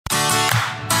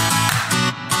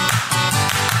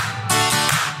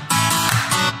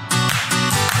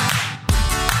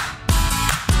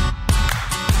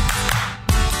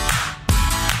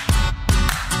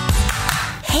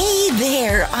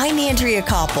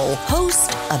Toya Koppel,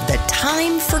 host of the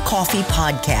Time for Coffee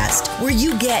podcast, where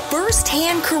you get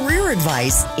first-hand career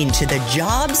advice into the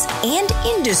jobs and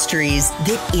industries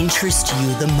that interest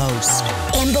you the most.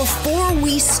 And before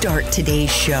we start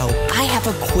today's show, I have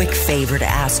a quick favor to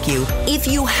ask you. If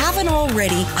you haven't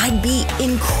already, I'd be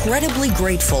incredibly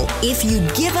grateful if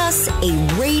you'd give us a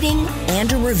rating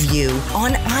and a review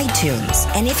on iTunes.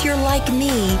 And if you're like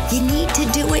me, you need to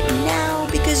do it now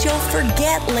because you'll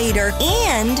forget later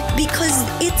and because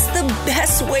it's the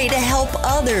best way to help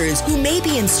others who may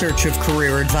be in search of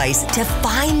career advice to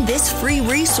find this free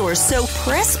resource. So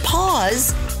press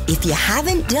pause if you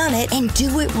haven't done it and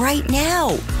do it right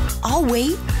now. I'll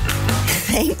wait.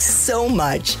 Thanks so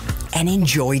much and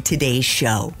enjoy today's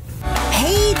show.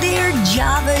 Hey there,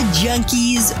 Java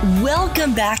junkies.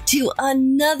 Welcome back to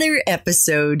another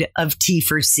episode of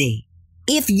T4C.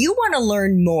 If you want to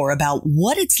learn more about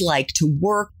what it's like to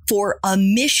work for a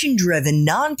mission-driven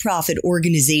nonprofit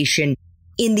organization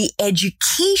in the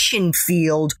education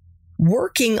field,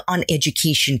 working on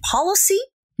education policy,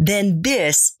 then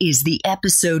this is the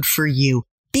episode for you.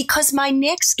 Because my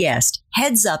next guest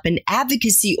heads up an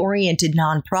advocacy-oriented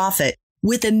nonprofit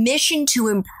with a mission to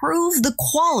improve the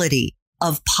quality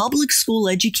of public school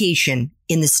education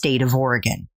in the state of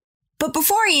Oregon. But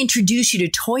before I introduce you to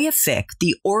Toya Fick,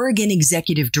 the Oregon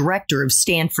Executive Director of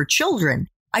Stand for Children,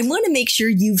 I want to make sure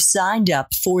you've signed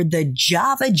up for the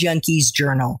Java Junkies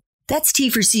Journal. That's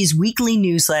T4C's weekly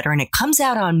newsletter, and it comes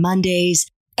out on Mondays,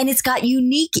 and it's got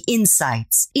unique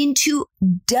insights into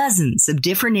dozens of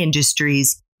different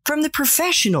industries from the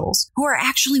professionals who are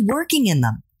actually working in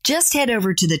them. Just head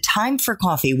over to the Time for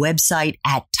Coffee website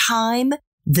at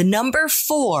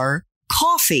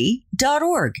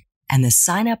time4coffee.org. And the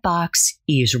sign-up box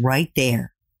is right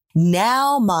there.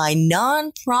 Now, my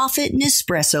nonprofit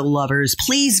Nespresso lovers,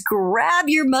 please grab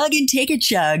your mug and take a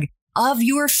chug of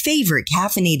your favorite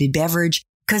caffeinated beverage,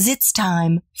 because it's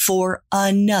time for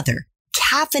another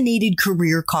caffeinated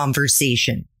career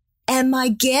conversation. And my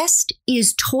guest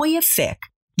is Toya Fick,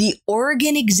 the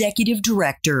Oregon Executive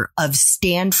Director of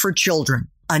Stand for Children,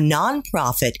 a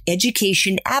nonprofit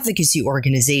education advocacy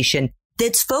organization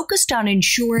that's focused on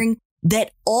ensuring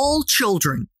that all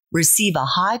children receive a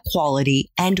high quality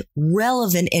and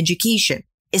relevant education,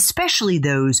 especially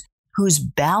those whose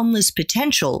boundless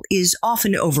potential is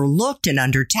often overlooked and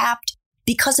undertapped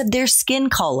because of their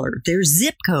skin color, their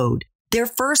zip code, their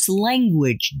first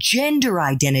language, gender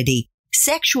identity,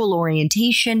 sexual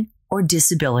orientation, or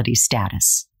disability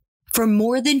status. For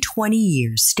more than 20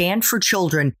 years, Stand for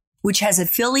Children, which has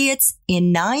affiliates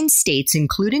in 9 states,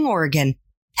 including Oregon,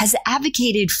 has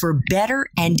advocated for better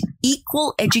and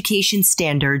equal education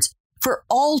standards for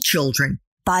all children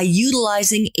by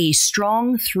utilizing a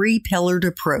strong 3-pillared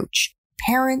approach: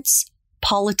 parents,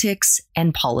 politics,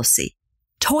 and policy.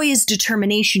 Toya's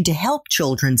determination to help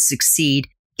children succeed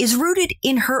is rooted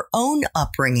in her own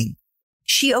upbringing.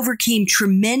 She overcame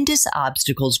tremendous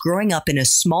obstacles growing up in a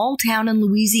small town in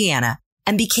Louisiana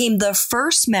and became the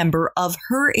first member of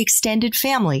her extended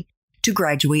family to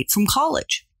graduate from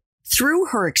college. Through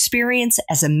her experience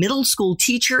as a middle school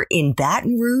teacher in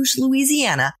Baton Rouge,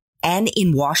 Louisiana, and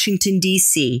in Washington,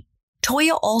 D.C.,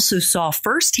 Toya also saw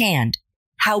firsthand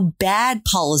how bad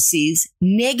policies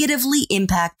negatively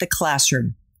impact the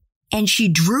classroom. And she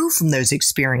drew from those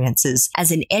experiences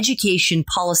as an education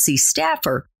policy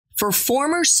staffer for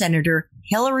former Senator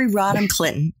Hillary Rodham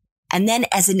Clinton, and then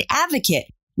as an advocate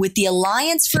with the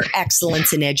Alliance for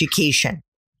Excellence in Education.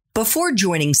 Before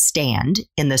joining STAND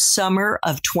in the summer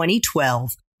of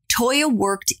 2012, Toya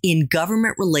worked in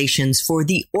government relations for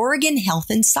the Oregon Health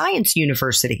and Science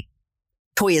University.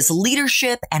 Toya's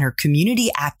leadership and her community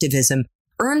activism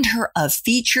earned her a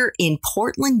feature in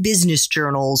Portland Business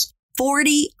Journal's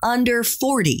 40 Under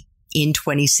 40 in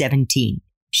 2017.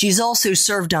 She's also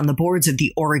served on the boards of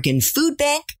the Oregon Food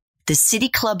Bank, the City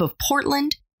Club of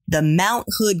Portland, the Mount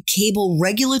Hood Cable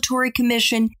Regulatory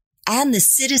Commission, and the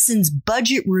Citizens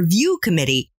Budget Review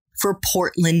Committee for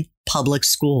Portland Public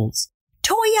Schools.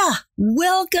 Toya,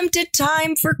 welcome to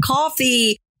Time for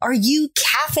Coffee. Are you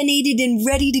caffeinated and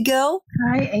ready to go?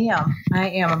 I am.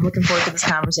 I'm looking forward to this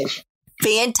conversation.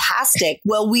 Fantastic.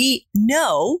 Well, we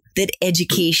know that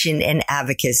education and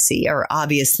advocacy are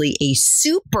obviously a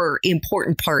super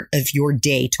important part of your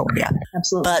day, Toya.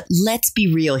 Absolutely. But let's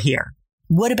be real here.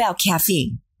 What about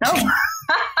caffeine? Oh.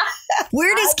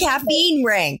 Where does caffeine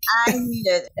rank? I need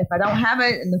it. If I don't have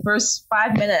it in the first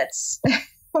 5 minutes,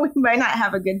 we might not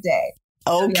have a good day.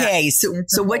 Okay.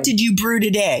 So what did you brew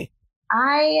today?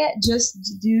 I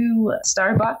just do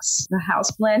Starbucks, the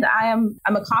house blend. I'm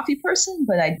a coffee person,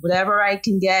 but whatever I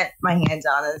can get my hands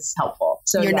on is helpful.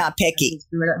 So you're not picky. I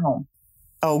just do it at home.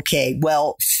 Okay,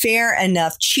 well, fair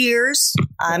enough. Cheers.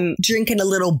 I'm drinking a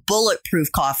little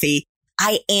bulletproof coffee.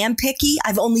 I am picky.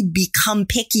 I've only become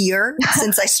pickier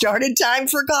since I started Time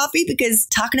for Coffee, because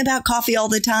talking about coffee all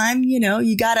the time,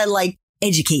 you got to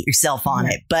educate yourself on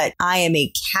it. But I am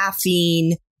a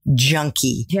caffeine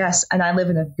junkie. Yes, and I live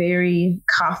in a very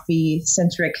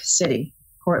coffee-centric city.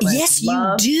 Portland. Yes,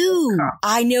 you do. Coffee.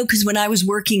 I know, because when I was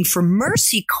working for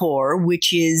Mercy Corps,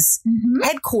 which is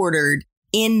headquartered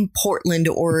in Portland,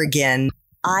 Oregon,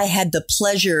 I had the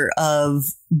pleasure of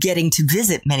getting to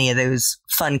visit many of those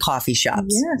fun coffee shops.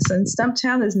 Yes, and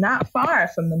Stumptown is not far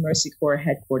from the Mercy Corps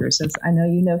headquarters. So I know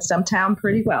you know Stumptown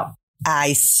pretty well.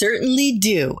 I certainly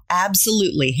do.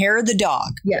 Absolutely. Hair of the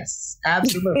dog. Yes,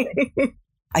 absolutely.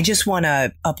 I just want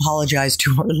to apologize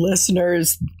to our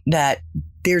listeners that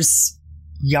there's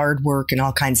yard work and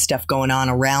all kinds of stuff going on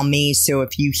around me. So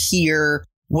if you hear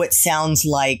what sounds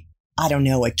like, I don't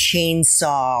know, a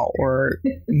chainsaw or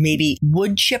maybe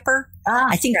wood chipper,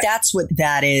 I think that's what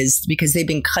that is, because they've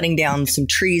been cutting down some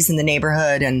trees in the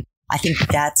neighborhood. And I think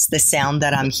that's the sound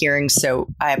that I'm hearing. So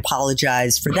I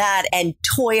apologize for that. And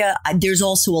Toya, there's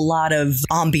also a lot of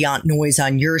ambient noise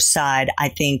on your side, I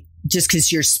think, just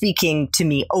because you're speaking to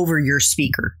me over your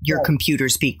speaker, your computer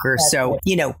speaker. So,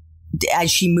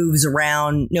 as she moves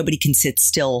around, nobody can sit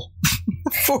still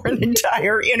for an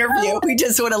entire interview. We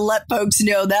just want to let folks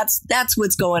know that's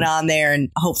what's going on there. And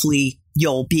hopefully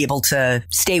you'll be able to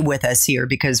stay with us here,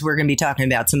 because we're going to be talking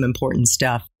about some important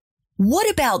stuff.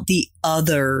 What about the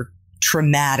other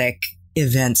traumatic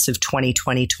events of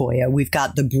 2020, Toya? We've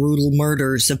got the brutal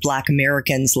murders of Black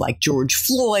Americans like George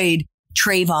Floyd,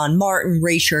 Trayvon Martin,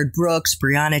 Rayshard Brooks,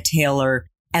 Breonna Taylor,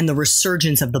 and the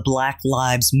resurgence of the Black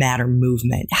Lives Matter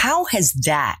movement.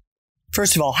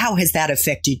 First of all, how has that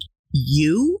affected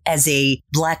you as a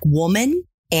Black woman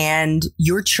and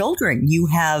your children? You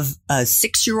have a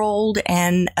 6-year-old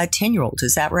and a 10-year-old.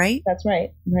 Is that right? That's right.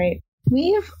 Right.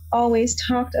 We've always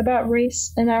talked about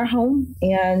race in our home,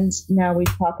 and now we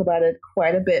talk about it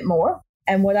quite a bit more.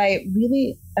 And what I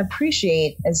really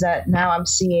appreciate is that now I'm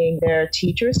seeing their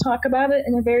teachers talk about it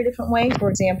in a very different way. For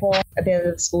example, at the end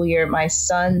of the school year, my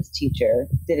son's teacher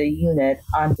did a unit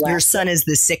on Black. Your son is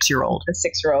the 6-year-old. The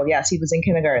 6-year-old, yes. He was in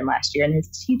kindergarten last year. And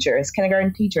his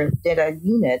kindergarten teacher did a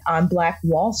unit on Black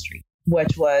Wall Street,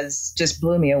 which just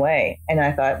blew me away. And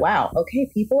I thought, wow, okay,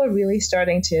 people are really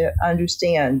starting to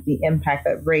understand the impact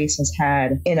that race has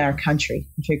had in our country,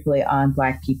 particularly on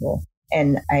Black people.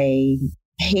 And I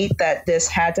hate that this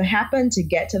had to happen to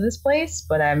get to this place,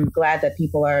 but I'm glad that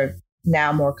people are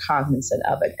now more cognizant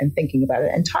of it and thinking about it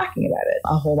and talking about it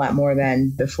a whole lot more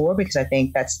than before, because I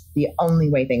think that's the only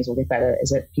way things will get better,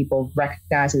 is that people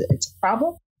recognize that it's a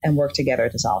problem and work together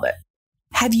to solve it.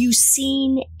 Have you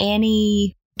seen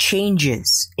any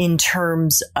changes in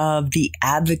terms of the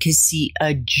advocacy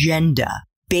agenda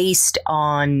based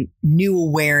on new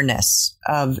awareness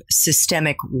of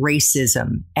systemic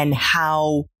racism and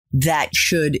how that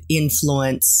should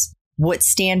influence what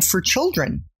Stand for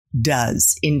Children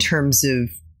does in terms of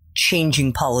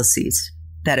changing policies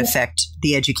that affect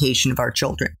the education of our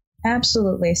children?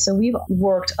 Absolutely. So we've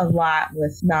worked a lot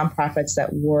with nonprofits that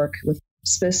work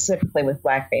specifically with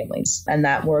Black families, and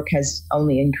that work has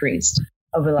only increased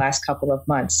over the last couple of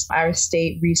months. Our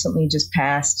state recently just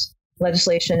passed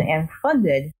legislation and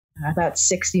funded about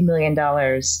 $60 million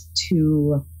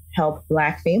to help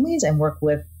Black families and work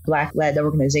with Black-led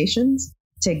organizations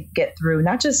to get through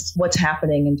not just what's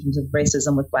happening in terms of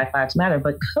racism with Black Lives Matter,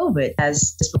 but COVID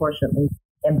has disproportionately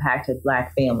impacted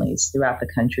Black families throughout the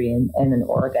country and in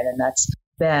Oregon. And that's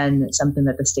been something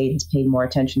that the state has paid more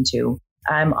attention to.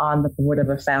 I'm on the board of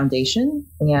a foundation,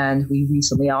 and we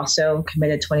recently also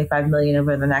committed $25 million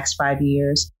over the next 5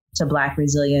 years to Black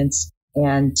resilience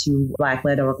and to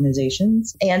Black-led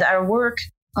organizations. And our work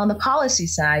on the policy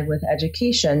side with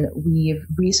education, we've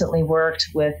recently worked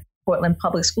with Portland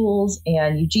Public Schools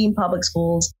and Eugene Public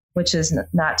Schools, which is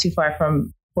not too far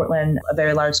from Portland, a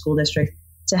very large school district,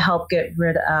 to help get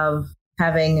rid of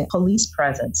having police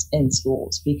presence in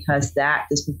schools, because that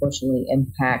disproportionately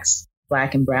impacts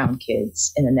Black and brown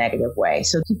kids in a negative way.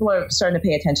 So people are starting to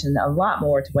pay attention a lot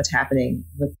more to what's happening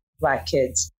with Black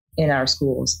kids in our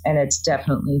schools. And it's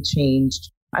definitely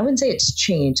changed. I wouldn't say it's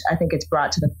changed. I think it's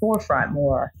brought to the forefront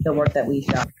more the work that we've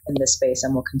done in this space,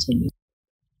 and will continue.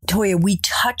 Toya, we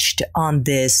touched on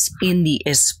this in the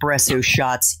Espresso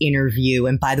Shots interview.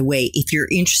 And by the way, if you're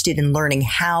interested in learning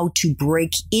how to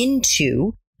break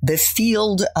into the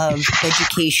field of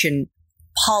education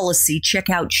policy, check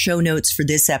out show notes for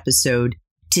this episode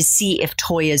to see if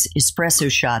Toya's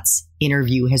Espresso Shots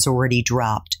interview has already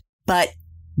dropped. But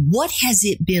what has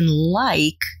it been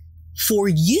like for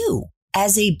you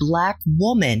as a Black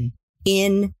woman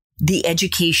in the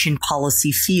education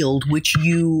policy field, which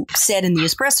you said in the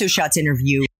Espresso Shots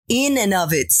interview, in and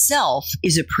of itself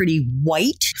is a pretty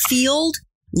white field,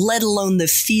 let alone the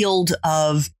field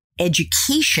of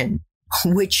education,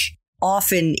 which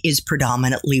often is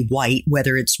predominantly white,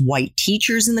 whether it's white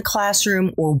teachers in the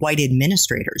classroom or white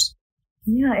administrators.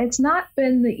 Yeah, it's not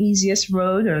been the easiest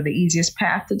road or the easiest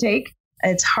path to take.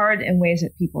 It's hard in ways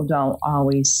that people don't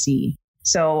always see.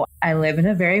 So I live in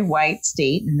a very white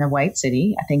state, in a white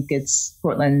city. I think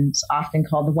Portland's often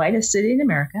called the whitest city in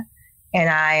America. And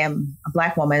I am a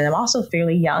Black woman. And I'm also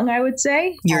fairly young, I would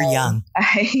say. You're young.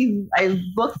 I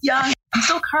look young. I'm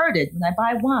still carded when I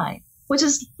buy wine, which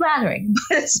is flattering.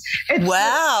 But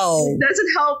wow. It doesn't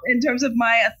help in terms of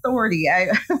my authority.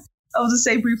 I'll just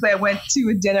say briefly, I went to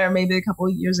a dinner maybe a couple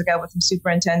of years ago with some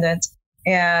superintendents,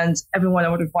 and everyone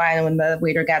ordered wine. And when the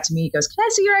waiter got to me, he goes, "Can I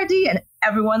see your ID?" And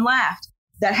everyone laughed.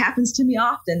 That happens to me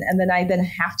often. And then I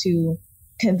have to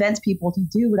convince people to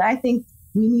do what I think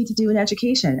we need to do in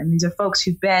education. And these are folks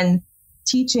who've been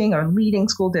teaching or leading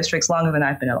school districts longer than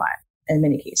I've been alive in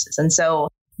many cases. And so,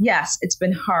 yes, it's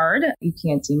been hard. You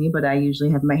can't see me, but I usually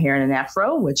have my hair in an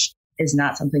afro, which is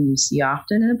not something you see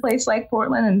often in a place like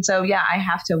Portland. And so, yeah, I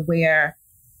have to wear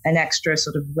an extra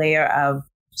sort of layer of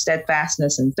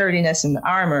steadfastness and sturdiness and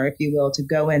armor, if you will, to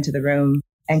go into the room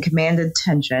and command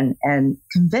attention and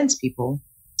convince people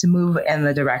to move in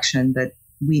the direction that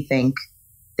we think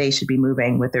they should be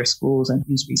moving with their schools and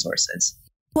use resources.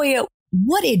 Toya,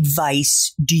 what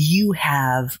advice do you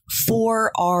have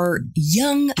for our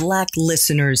young Black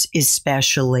listeners,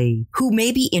 especially, who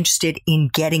may be interested in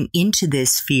getting into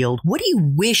this field? What do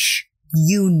you wish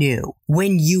you knew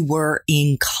when you were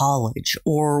in college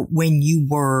or when you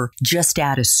were just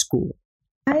out of school?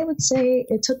 I would say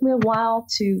it took me a while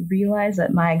to realize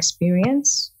that my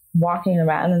experience walking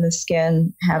around in the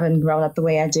skin, having grown up the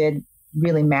way I did,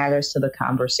 really matters to the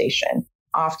conversation.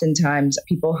 Oftentimes,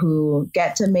 people who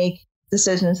get to make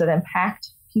decisions that impact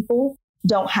people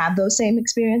don't have those same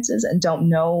experiences and don't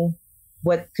know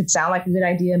what could sound like a good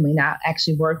idea may not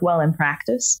actually work well in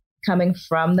practice. Coming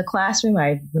from the classroom,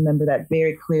 I remember that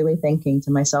very clearly, thinking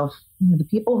to myself, the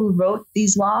people who wrote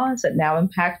these laws that now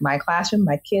impact my classroom,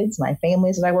 my kids, my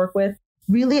families that I work with,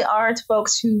 really aren't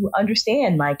folks who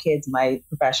understand my kids, my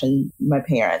profession, my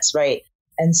parents, right?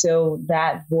 And so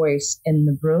that voice in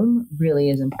the room really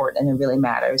is important and it really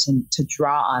matters. And to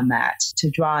draw on that, to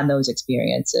draw on those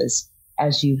experiences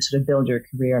as you sort of build your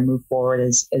career and move forward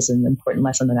is an important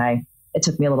lesson that it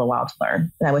took me a little while to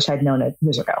learn. And I wish I'd known it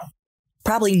years ago.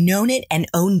 Probably known it and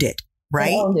owned it,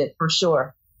 right? I owned it for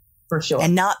sure. For sure.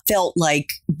 And not felt like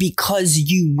because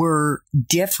you were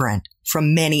different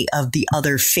from many of the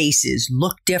other faces,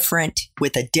 look different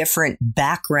with a different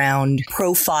background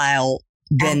profile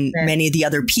than many of the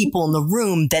other people in the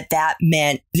room, that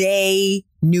meant they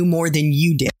knew more than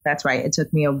you did. That's right. It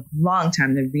took me a long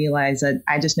time to realize that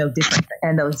I just know different,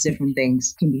 and those different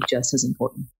things can be just as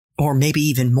important. Or maybe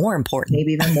even more important.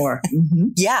 Maybe even more. Mm-hmm.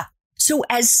 Yeah. So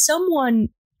as someone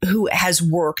who has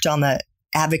worked on the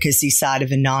advocacy side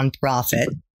of a nonprofit,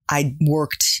 I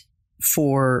worked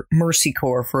for Mercy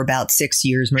Corps for about 6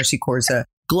 years. Mercy Corps is a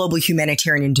global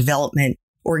humanitarian development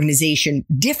organization,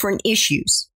 different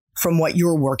issues from what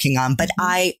you're working on. But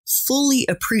I fully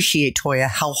appreciate, Toya,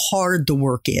 how hard the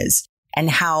work is and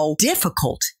how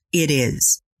difficult it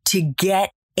is to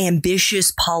get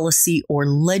ambitious policy or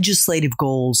legislative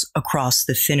goals across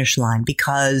the finish line,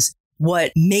 because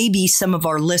what maybe some of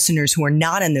our listeners who are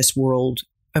not in this world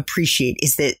appreciate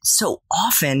is that so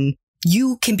often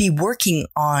you can be working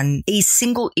on a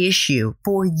single issue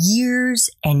for years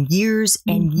and years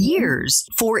and years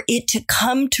for it to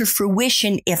come to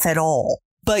fruition, if at all.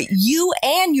 But you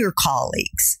and your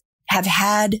colleagues have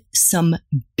had some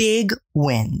big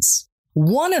wins.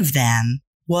 One of them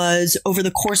was over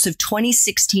the course of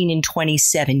 2016 and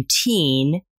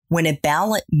 2017, when a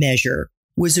ballot measure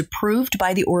was approved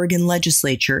by the Oregon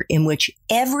legislature in which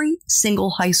every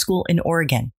single high school in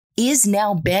Oregon is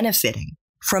now benefiting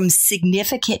from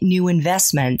significant new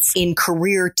investments in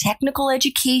career technical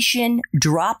education,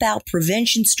 dropout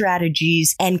prevention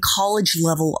strategies, and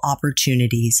college-level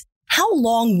opportunities. How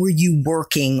long were you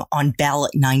working on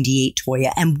Ballot 98,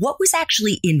 Toya, and what was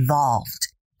actually involved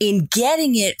in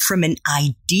getting it from an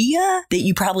idea that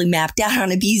you probably mapped out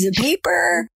on a piece of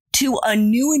paper to a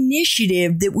new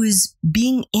initiative that was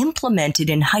being implemented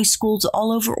in high schools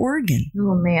all over Oregon?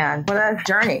 Oh, man, what a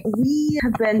journey. We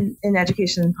have been in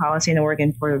education policy in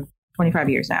Oregon for 25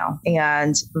 years now.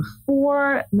 And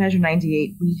before Measure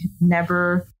 98, we had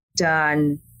never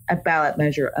done a ballot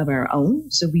measure of our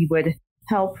own. So we would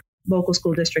help local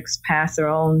school districts pass their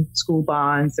own school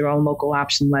bonds, their own local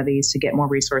option levies to get more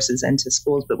resources into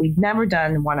schools, but we've never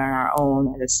done one on our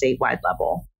own at a statewide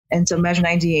level. And so Measure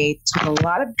 98 took a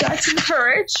lot of guts and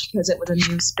courage because it was a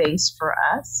new space for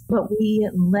us, but we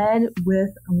led with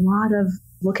a lot of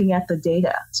looking at the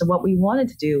data. So what we wanted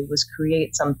to do was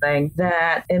create something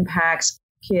that impacts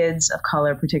kids of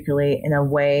color, particularly in a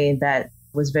way that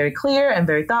was very clear and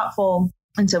very thoughtful.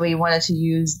 And so we wanted to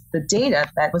use the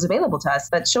data that was available to us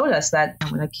that showed us that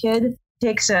when a kid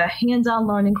takes a hands-on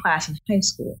learning class in high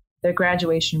school, their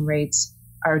graduation rates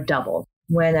are doubled.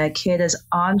 When a kid is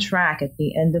on track at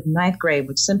the end of ninth grade,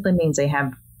 which simply means they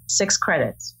have 6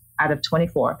 credits out of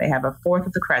 24, they have a fourth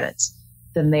of the credits,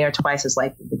 then they are twice as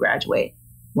likely to graduate.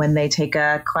 When they take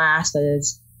a class that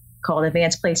is called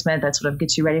advanced placement, that sort of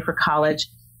gets you ready for college,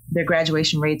 their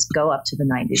graduation rates go up to the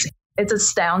 90s. It's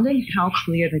astounding how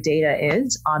clear the data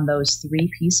is on those 3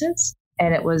 pieces.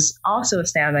 And it was also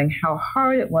astounding how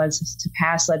hard it was to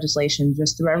pass legislation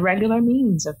just through our regular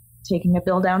means of taking a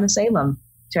bill down to Salem,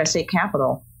 to our state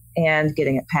capitol, and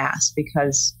getting it passed,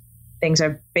 because things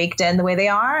are baked in the way they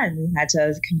are, and we had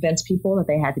to convince people that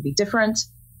they had to be different,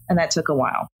 and that took a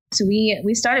while. So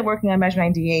we started working on Measure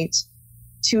 98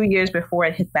 2 years before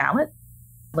it hit ballot,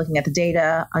 looking at the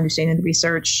data, understanding the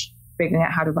research, figuring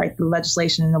out how to write the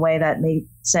legislation in a way that made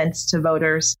sense to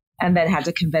voters, and then had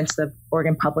to convince the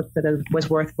Oregon public that it was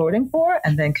worth voting for,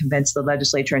 and then convince the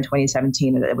legislature in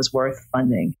 2017 that it was worth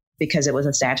funding because it was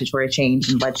a statutory change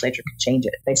and the legislature could change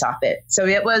it if they saw fit. So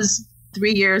it was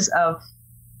 3 years of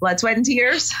blood, sweat, and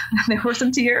tears. There were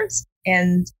some tears.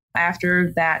 And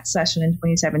after that session in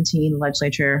 2017, the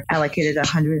legislature allocated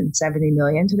 $170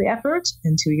 million to the effort.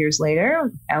 And 2 years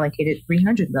later, allocated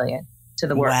 $300 million to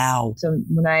the work. Wow. So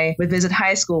when I would visit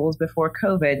high schools before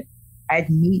COVID,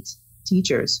 I'd meet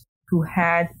teachers who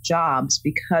had jobs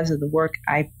because of the work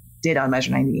I did on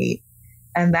Measure 98.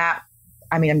 And that,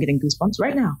 I mean, I'm getting goosebumps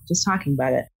right now just talking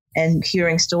about it and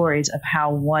hearing stories of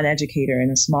how one educator in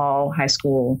a small high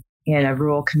school in a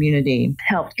rural community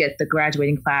helped get the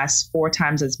graduating class 4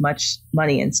 times as much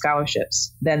money in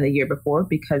scholarships than the year before,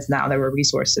 because now there were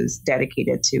resources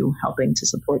dedicated to helping to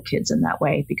support kids in that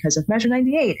way because of Measure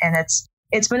 98. And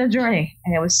it's been a journey,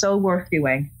 and it was so worth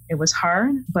doing. It was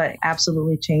hard, but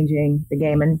absolutely changing the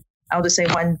game. And I'll just say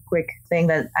one quick thing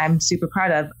that I'm super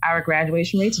proud of. Our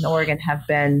graduation rates in Oregon have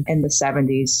been in the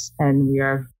 70s, and we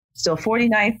are still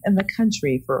 49th in the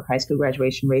country for high school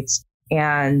graduation rates.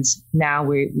 And now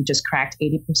we just cracked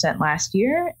 80% last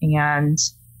year. And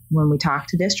when we talked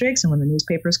to districts and when the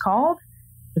newspapers called,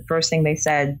 the first thing they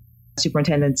said,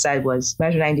 superintendent said, was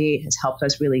Measure 98 has helped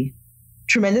us really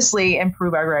tremendously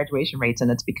improve our graduation rates. And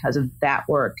it's because of that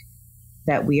work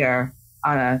that we are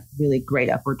on a really great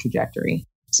upward trajectory.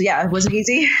 So yeah, it wasn't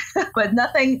easy, but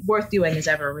nothing worth doing is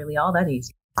ever really all that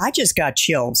easy. I just got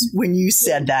chills when you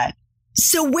said that.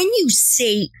 So when you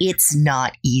say it's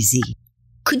not easy,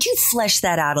 could you flesh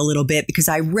that out a little bit? Because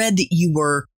I read that you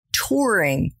were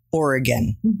touring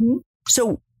Oregon. Mm-hmm.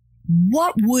 So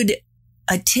what would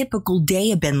a typical day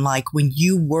have been like when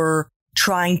you were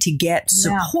trying to get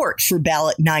support for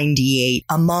Ballot 98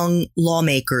 among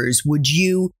lawmakers? Would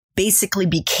you basically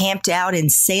be camped out in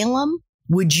Salem?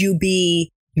 Would you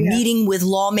be meeting with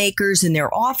lawmakers in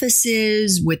their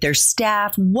offices, with their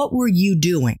staff? What were you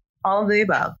doing? All of the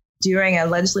above. During a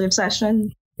legislative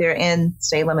session, they're in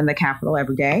Salem in the Capitol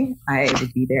every day. I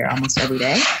would be there almost every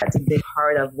day. That's a big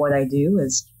part of what I do,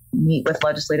 is meet with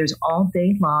legislators all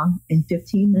day long in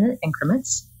 15-minute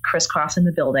increments, crisscrossing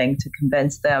the building to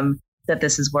convince them that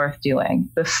this is worth doing.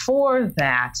 Before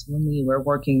that, when we were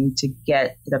working to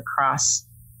get it across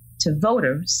to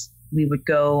voters, we would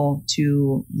go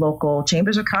to local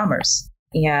chambers of commerce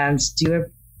and do a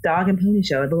dog and pony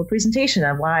show, a little presentation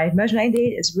on why Measure 98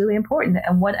 is really important.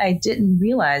 And what I didn't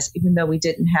realize, even though we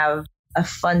didn't have a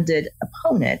funded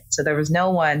opponent, so there was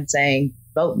no one saying,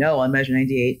 vote no on Measure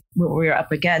 98. What we were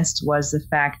up against was the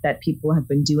fact that people have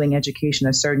been doing education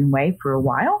a certain way for a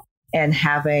while, and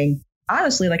having a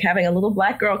little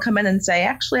Black girl come in and say,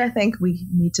 actually, I think we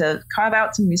need to carve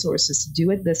out some resources to do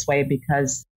it this way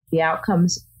because the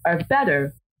outcomes are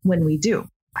better when we do.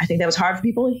 I think that was hard for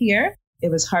people to hear. It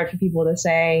was hard for people to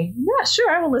say, yeah, sure,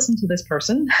 I will listen to this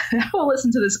person. I will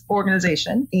listen to this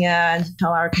organization and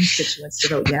tell our constituents to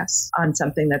vote yes on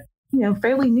something that,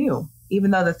 fairly new. Even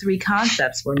though the 3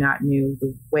 concepts were not new,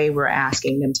 the way we're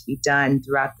asking them to be done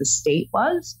throughout the state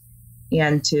was,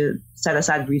 and to set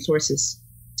aside resources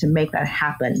to make that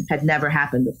happen had never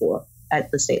happened before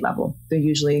at the state level. They're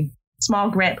usually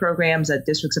small grant programs that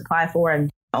districts apply for,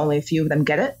 and only a few of them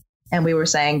get it. And we were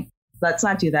saying, let's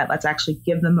not do that. Let's actually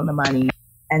give them the money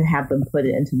and have them put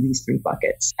it into these 3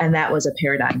 buckets. And that was a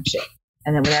paradigm shift.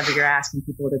 And then whenever you're asking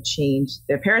people to change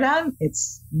their paradigm,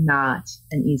 it's not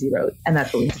an easy road. And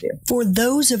that's what we need to do. For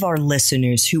those of our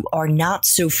listeners who are not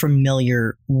so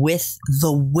familiar with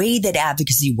the way that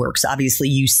advocacy works, obviously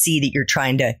you see that you're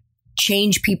trying to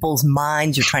change people's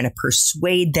minds. You're trying to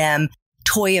persuade them.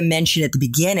 Toya mentioned at the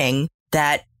beginning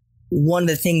that one of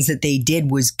the things that they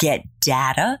did was get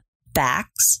data,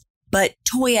 facts. But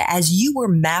Toya, as you were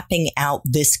mapping out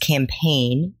this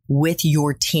campaign with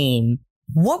your team,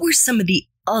 what were some of the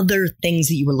other things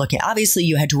that you were looking at? Obviously,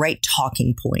 you had to write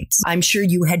talking points. I'm sure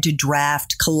you had to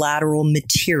draft collateral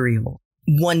material,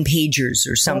 1-pagers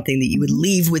or something that you would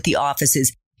leave with the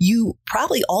offices. You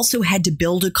probably also had to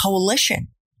build a coalition.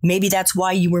 Maybe that's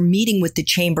why you were meeting with the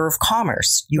Chamber of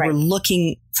Commerce. You were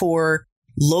looking for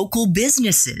local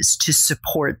businesses to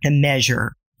support the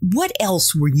measure. What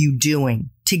else were you doing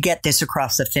to get this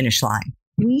across the finish line?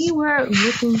 We were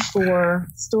looking for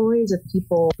stories of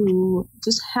people who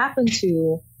just happened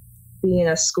to be in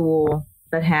a school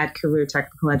that had career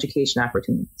technical education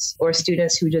opportunities, or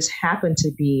students who just happened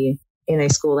to be in a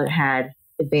school that had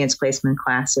advanced placement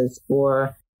classes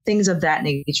or things of that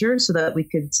nature, so that we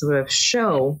could sort of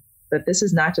show that this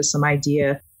is not just some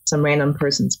idea, some random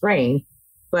person's brain,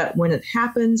 but when it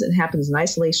happens in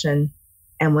isolation.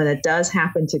 And when it does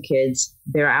happen to kids,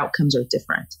 their outcomes are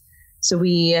different. So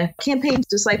we campaigned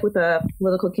just like with a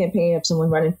political campaign of someone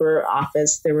running for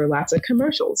office. There were lots of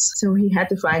commercials. So we had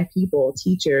to find people,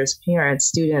 teachers, parents,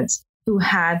 students who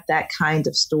had that kind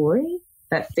of story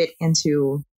that fit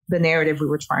into the narrative we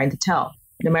were trying to tell,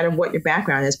 no matter what your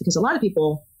background is. Because a lot of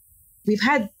people, we've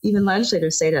had even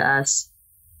legislators say to us,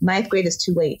 9th grade is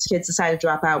too late. Kids decide to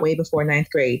drop out way before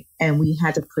 9th grade. And we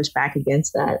had to push back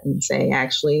against that and say,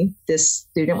 actually, this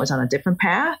student was on a different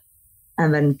path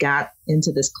and then got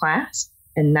into this class.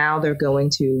 And now they're going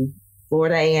to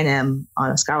Florida A&M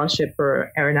on a scholarship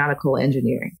for aeronautical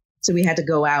engineering. So we had to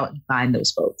go out and find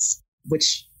those folks,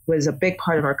 which was a big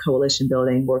part of our coalition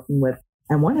building, working with,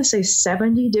 I want to say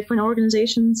 70 different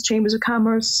organizations, chambers of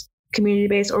commerce,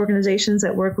 community-based organizations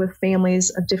that work with families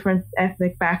of different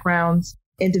ethnic backgrounds,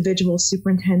 individual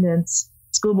superintendents,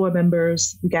 school board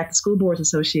members. We got the School Boards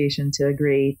Association to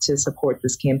agree to support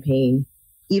this campaign,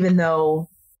 even though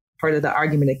part of the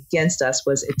argument against us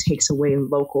was it takes away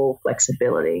local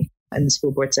flexibility. And the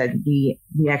school board said, we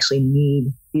actually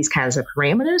need these kinds of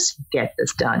parameters to get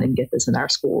this done and get this in our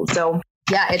schools. So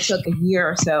yeah, it took a year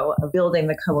or so of building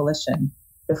the coalition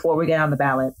before we get on the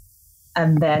ballot,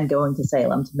 and then going to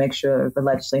Salem to make sure the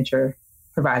legislature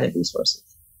provided resources.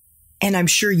 And I'm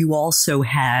sure you also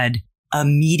had a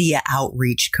media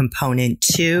outreach component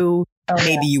too. Oh,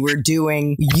 maybe you were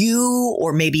doing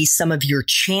or maybe some of your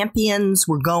champions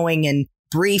were going and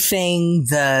briefing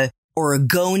the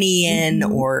Oregonian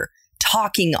or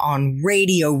talking on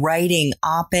radio, writing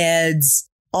op-eds,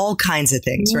 all kinds of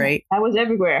things, right? I was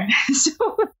everywhere. So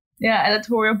yeah,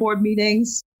 editorial board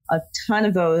meetings, a ton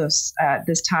of those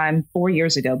this time 4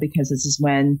 years ago, because this is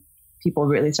when people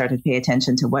really started to pay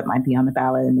attention to what might be on the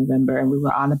ballot in November. And we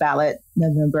were on the ballot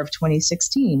November of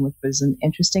 2016, which was an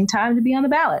interesting time to be on the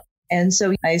ballot. And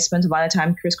so I spent a lot of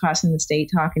time crisscrossing the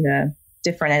state, talking to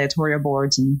different editorial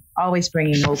boards and always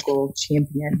bringing local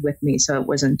champion with me. So it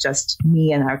wasn't just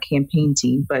me and our campaign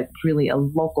team, but really a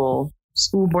local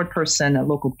school board person, a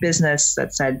local business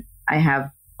that said, I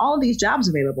have all of these jobs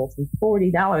available for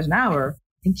 $40 an hour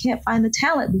and can't find the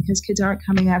talent because kids aren't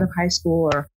coming out of high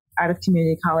school or out of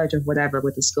community college or whatever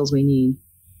with the skills we need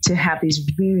to have these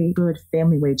really good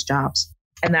family wage jobs.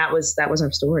 And that was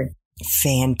our story.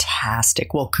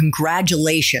 Fantastic. Well,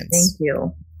 congratulations. Thank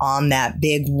you. On that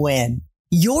big win.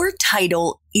 Your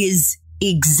title is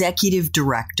Executive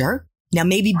Director. Now,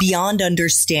 maybe beyond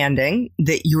understanding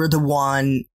that you're the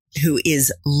one who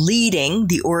is leading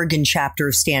the Oregon chapter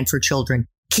of Stand for Children,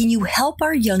 can you help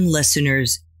our young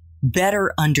listeners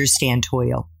better understand,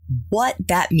 Toya, what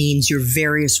that means your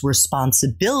various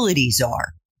responsibilities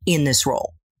are in this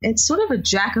role? It's sort of a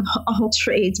jack of all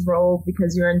trades role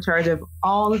because you're in charge of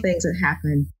all the things that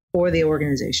happen for the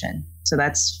organization. So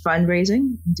that's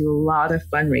fundraising. I do a lot of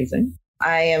fundraising.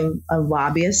 I am a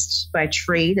lobbyist by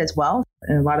trade as well.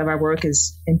 And a lot of our work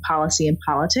is in policy and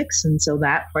politics. And so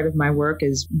that part of my work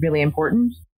is really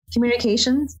important.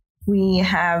 Communications. We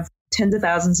have tens of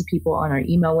thousands of people on our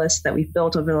email list that we've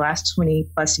built over the last 20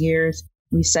 plus years.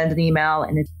 We send an email,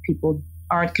 and if people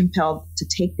aren't compelled to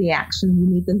take the action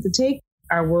we need them to take,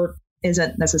 our work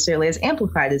isn't necessarily as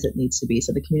amplified as it needs to be.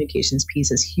 So the communications piece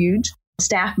is huge.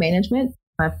 Staff management,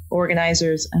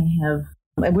 organizers,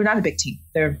 we're not a big team.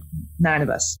 There are 9 of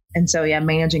us. And so,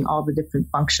 managing all the different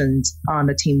functions on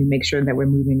the team to make sure that we're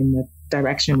moving in the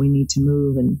direction we need to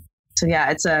move. And so, yeah,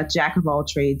 it's a jack of all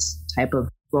trades type of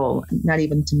role, not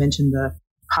even to mention the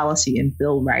policy and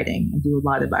bill writing. I do a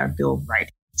lot of our bill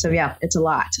writing. So, yeah, it's a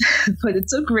lot, but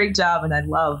it's a great job. And I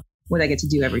love what I get to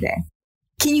do every day.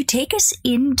 Can you take us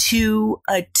into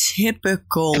a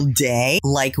typical day?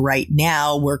 Like right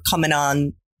now, we're coming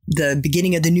on the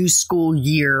beginning of the new school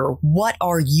year. What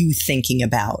are you thinking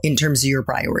about in terms of your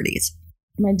priorities?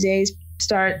 My days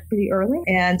start pretty early,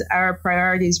 and our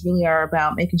priorities really are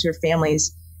about making sure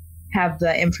families have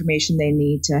the information they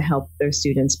need to help their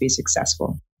students be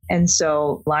successful. And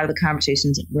so a lot of the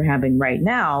conversations that we're having right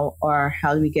now are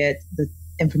how do we get the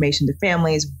information to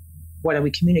families? What are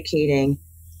we communicating?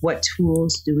 What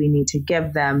tools do we need to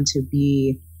give them to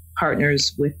be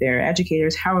partners with their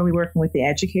educators? How are we working with the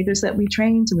educators that we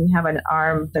train? So we have an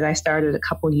arm that I started a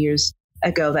couple years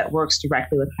ago that works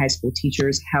directly with high school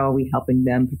teachers. How are we helping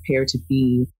them prepare to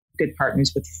be good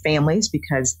partners with families?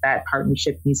 Because that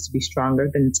partnership needs to be stronger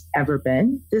than it's ever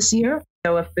been this year.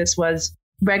 So if this was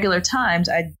regular times,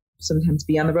 I'd sometimes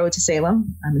be on the road to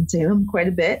Salem. I'm in Salem quite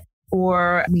a bit,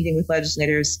 or meeting with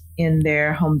legislators in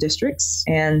their home districts,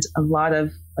 and a lot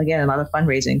of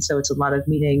fundraising. So it's a lot of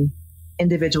meeting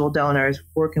individual donors,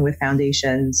 working with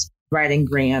foundations, writing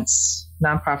grants.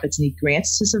 Nonprofits need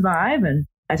grants to survive. And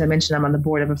as I mentioned, I'm on the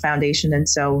board of a foundation. And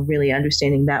so really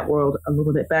understanding that world a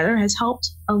little bit better has helped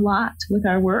a lot with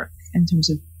our work in terms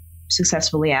of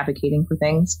successfully advocating for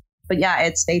things. But yeah,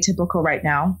 it's atypical right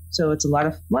now. So it's a lot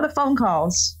of phone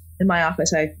calls. In my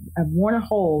office, I've worn a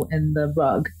hole in the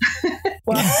rug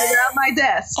while I'm around my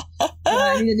desk.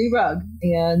 I need a new rug.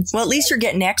 And well, at least you're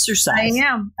getting exercise. I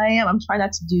am. I'm trying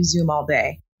not to do Zoom all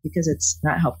day because it's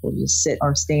not helpful to just sit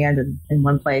or stand in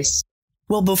one place.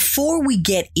 Well, before we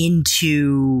get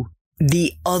into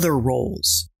the other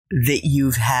roles that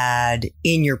you've had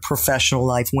in your professional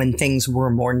life when things were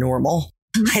more normal,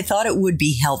 I thought it would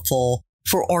be helpful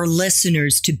for our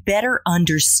listeners to better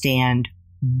understand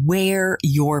where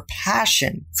your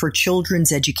passion for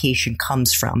children's education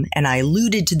comes from. And I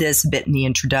alluded to this a bit in the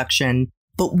introduction,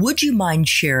 but would you mind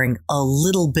sharing a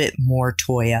little bit more,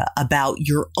 Toya, about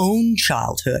your own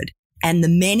childhood and the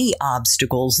many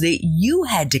obstacles that you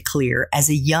had to clear as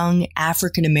a young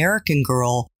African-American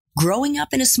girl growing up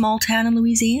in a small town in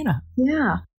Louisiana?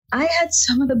 Yeah, I had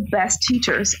some of the best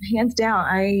teachers, hands down.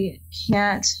 I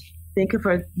can't think of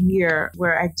a year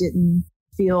where I didn't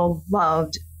feel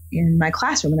loved in my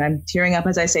classroom. And I'm tearing up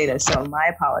as I say this, so my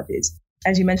apologies.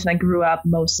 As you mentioned, I grew up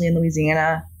mostly in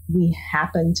Louisiana. We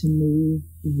happened to move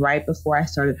right before I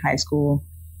started high school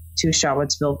to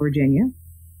Charlottesville, Virginia,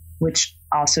 which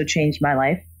also changed my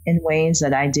life in ways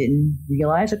that I didn't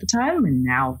realize at the time and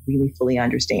now really fully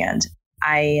understand.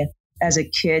 I, as a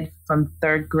kid from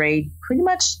third grade, pretty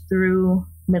much through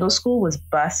middle school, was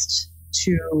bused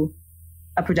to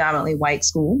a predominantly white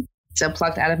school. So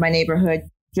plucked out of my neighborhood,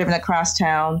 driven across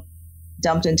town,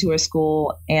 dumped into a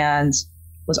school, and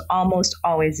was almost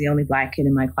always the only Black kid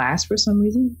in my class for some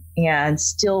reason, and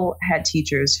still had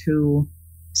teachers who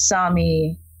saw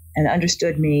me and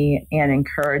understood me and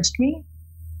encouraged me.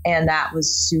 And that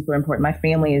was super important. My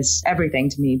family is everything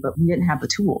to me, but we didn't have the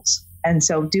tools. And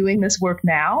so doing this work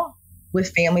now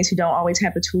with families who don't always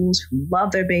have the tools, who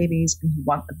love their babies and who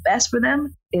want the best for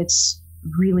them, it's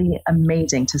really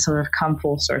amazing to sort of come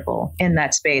full circle in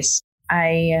that space.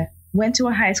 I went to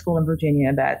a high school in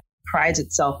Virginia that prides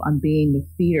itself on being the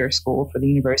feeder school for the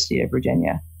University of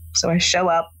Virginia. So I show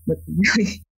up with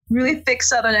really, really thick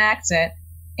Southern accent,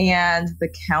 and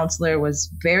the counselor was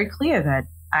very clear that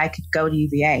I could go to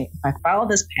UVA. If I follow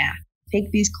this path, take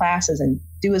these classes and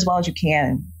do as well as you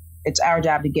can, it's our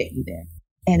job to get you there.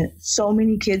 And so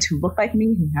many kids who look like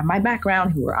me, who have my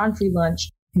background, who are on free lunch,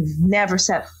 who've never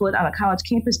set foot on a college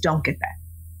campus, don't get that.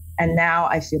 And now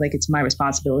I feel like it's my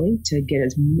responsibility to get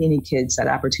as many kids that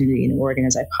opportunity in Oregon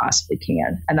as I possibly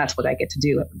can. And that's what I get to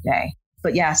do every day.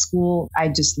 But yeah, school, I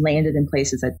just landed in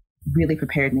places that really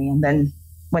prepared me. And then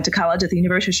went to college at the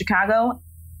University of Chicago.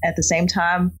 At the same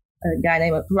time, a guy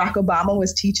named Barack Obama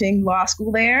was teaching law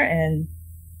school there. And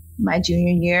my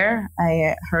junior year,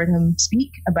 I heard him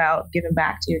speak about giving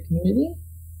back to your community.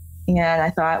 And I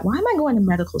thought, why am I going to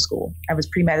medical school? I was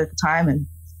pre-med at the time and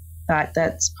thought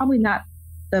that's probably not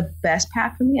the best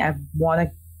path for me. I want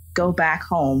to go back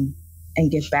home and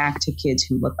give back to kids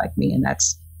who look like me. And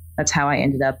that's how I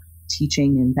ended up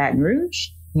teaching in Baton Rouge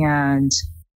and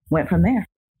went from there.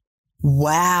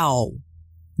 Wow.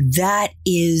 That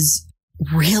is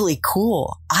really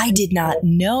cool. I did not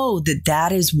know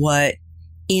that is what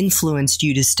influenced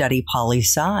you to study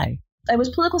poli-sci. I was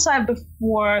political science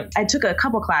before. I took a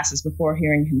couple classes before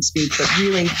hearing him speak, but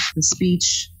really the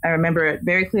speech, I remember it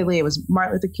very clearly. It was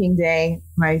Martin Luther King Day,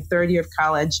 my third year of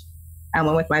college. I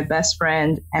went with my best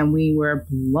friend and we were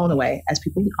blown away, as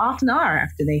people often are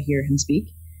after they hear him speak.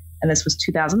 And this was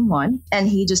 2001. And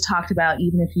he just talked about,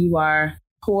 even if you are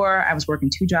poor, I was working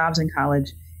 2 jobs in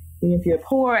college. Even if you're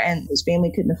poor and his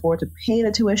family couldn't afford to pay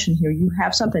the tuition here, you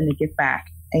have something to give back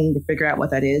and you need to figure out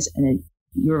what that is. And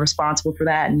you're responsible for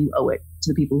that and you owe it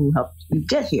to the people who helped you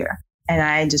get here. And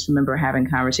I just remember having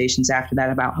conversations after that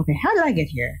about, okay, how did I get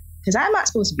here? Because I'm not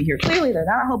supposed to be here. Clearly, there are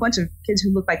not a whole bunch of kids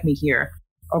who look like me here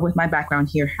or with my background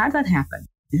here. How did that happen?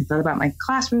 I thought about my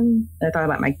classroom, I thought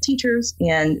about my teachers,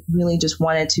 and really just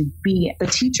wanted to be the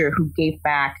teacher who gave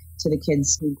back to the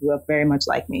kids who grew up very much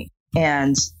like me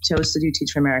and chose to do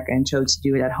Teach for America and chose to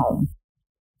do it at home.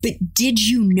 But did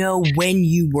you know when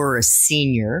you were a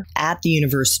senior at the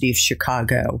University of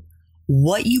Chicago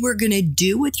what you were going to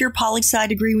do with your poli-sci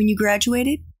degree when you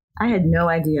graduated? I had no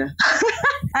idea.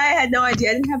 I had no idea.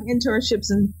 I didn't have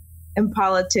internships in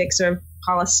politics or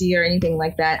policy or anything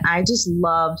like that. I just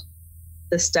loved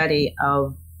the study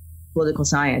of political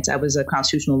science. I was a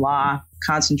constitutional law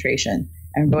concentration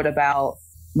and wrote about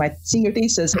my senior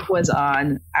thesis was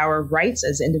on our rights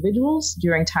as individuals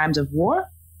during times of war.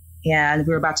 And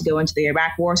we were about to go into the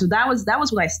Iraq War. So that was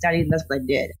what I studied, and that's what I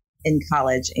did in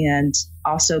college, and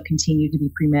also continued to be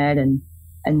pre-med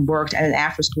and worked at an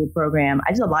after-school program.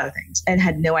 I did a lot of things and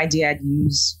had no idea I'd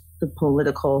use the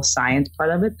political science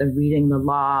part of it, the reading the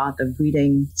law, the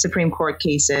reading Supreme Court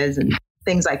cases and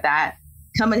things like that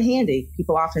come in handy.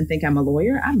 People often think I'm a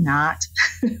lawyer. I'm not.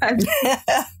 I'm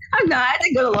not. I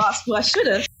didn't go to law school. I should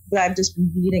have. But I've just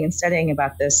been reading and studying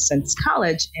about this since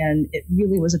college, and it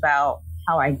really was about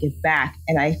how I give back.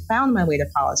 And I found my way to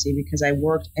policy because I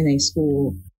worked in a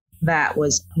school that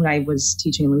was, when I was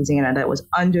teaching in Louisiana, that was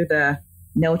under the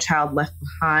No Child Left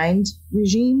Behind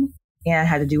regime and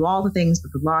had to do all the things that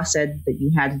the law said that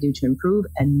you had to do to improve.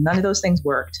 And none of those things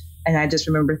worked. And I just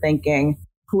remember thinking,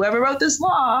 whoever wrote this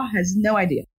law has no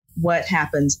idea what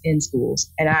happens in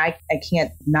schools. And I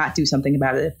can't not do something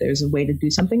about it. If there's a way to do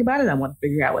something about it, I want to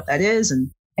figure out what that is. And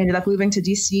ended up moving to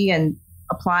DC and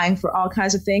applying for all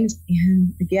kinds of things.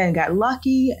 And again, got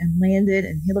lucky and landed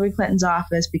in Hillary Clinton's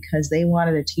office because they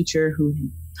wanted a teacher who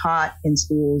taught in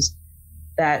schools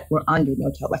that were under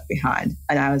No Child Left Behind.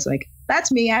 And I was like,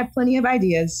 that's me. I have plenty of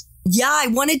ideas. Yeah, I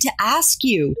wanted to ask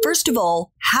you, first of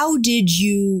all, how did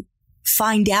you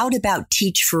find out about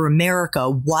Teach for America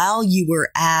while you were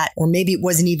at, or maybe it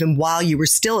wasn't even while you were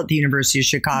still at the University of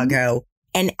Chicago?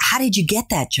 And how did you get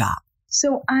that job?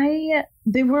 So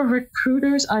there were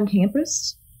recruiters on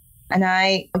campus, and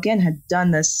I, again, had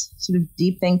done this sort of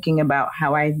deep thinking about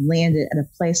how I landed at a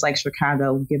place like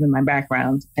Chicago, given my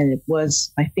background. And it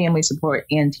was my family support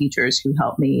and teachers who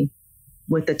helped me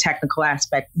with the technical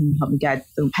aspect and helped me guide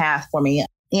the path for me,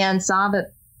 and saw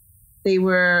that they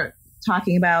were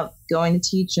talking about going to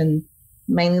teach in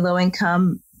mainly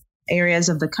low-income areas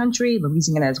of the country.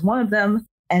 Louisiana is one of them,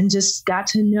 and just got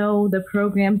to know the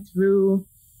program through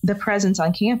the presence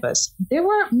on campus. There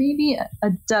were maybe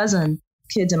a dozen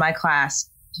kids in my class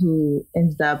who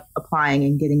ended up applying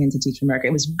and getting into Teach for America.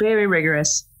 It was very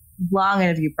rigorous, long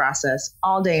interview process,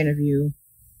 all day interview,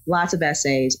 lots of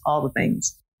essays, all the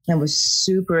things. I was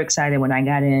super excited when I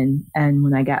got in and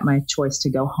when I got my choice to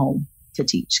go home to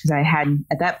teach, because I hadn't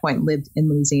at that point lived in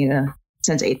Louisiana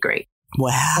since 8th grade.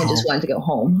 Wow. I just wanted to go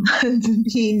home to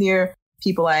be near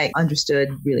people I understood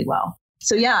really well.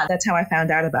 So yeah, that's how I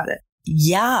found out about it.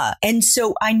 Yeah. And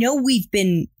so I know we've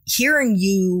been hearing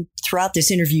you throughout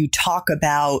this interview talk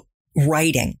about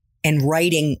writing and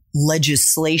writing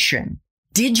legislation.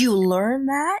 Did you learn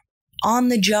that on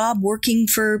the job working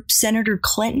for Senator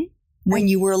Clinton when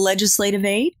you were a legislative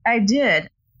aide? I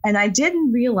did. And I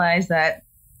didn't realize that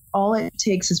all it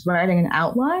takes is writing an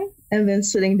outline and then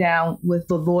sitting down with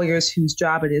the lawyers whose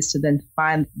job it is to then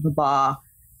find the law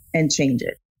and change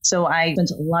it. So I spent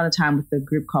a lot of time with a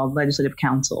group called Legislative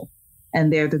Council.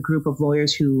 And they're the group of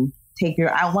lawyers who take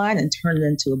your outline and turn it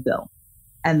into a bill.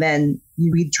 And then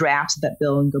you read drafts of that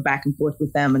bill and go back and forth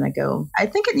with them. And I go, I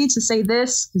think it needs to say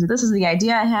this because this is the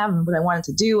idea I have and what I wanted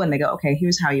to do. And they go, okay,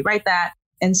 here's how you write that.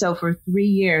 And so for 3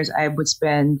 years, I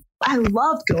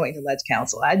loved going to Leg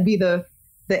Council. I'd be the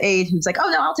aide who's like,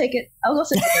 oh, no, I'll take it. I'll go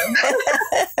sit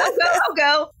there. I'll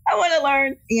go. I want to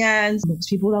learn. And most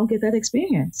people don't get that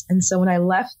experience. And so when I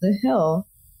left the Hill,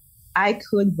 I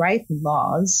could write the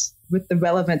laws with the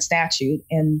relevant statute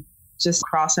and just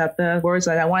cross out the words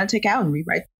that I want to take out and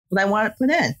rewrite what I want to put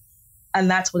in.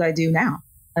 And that's what I do now.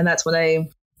 And that's what I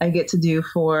get to do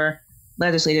for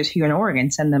legislators here in Oregon.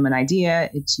 Send them an idea.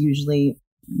 It's usually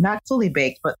not fully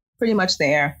baked, but pretty much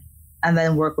there. And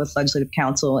then work with legislative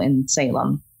counsel in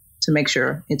Salem to make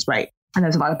sure it's right. And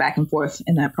there's a lot of back and forth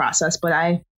in that process. But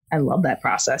I love that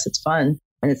process. It's fun.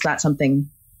 And it's not something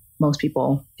most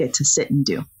people get to sit and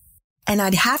do. And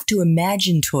I'd have to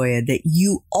imagine, Toya, that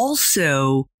you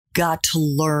also got to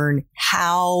learn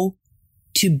how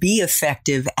to be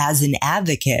effective as an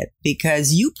advocate,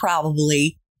 because you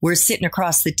probably were sitting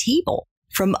across the table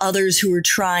from others who were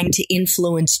trying to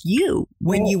influence you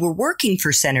when you were working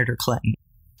for Senator Clinton.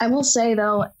 I will say,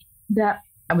 though, that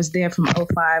I was there from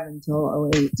 2005 until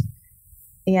 2008.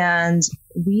 And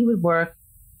we would work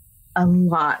a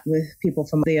lot with people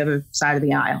from the other side of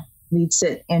the aisle. We'd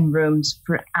sit in rooms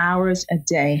for hours a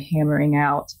day hammering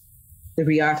out the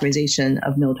reauthorization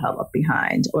of No Child Left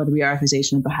Behind or the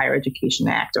reauthorization of the Higher Education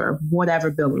Act or whatever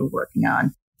bill we were working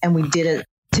on. And we did it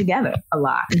together a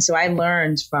lot. And so I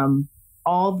learned from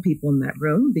all the people in that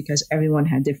room because everyone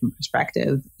had different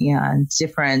perspective and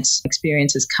different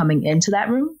experiences coming into that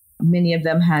room. Many of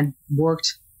them had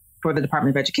worked for the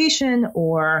Department of Education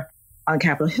or on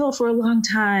Capitol Hill for a long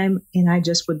time. And I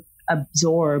just would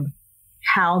absorb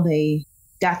how they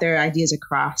got their ideas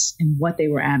across and what they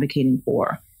were advocating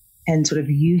for and sort of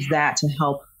use that to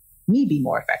help me be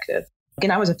more effective.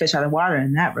 And I was a fish out of water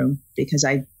in that room because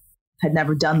I had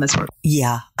never done this work.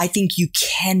 Yeah, I think you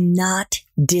cannot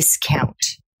discount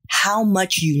how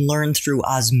much you learn through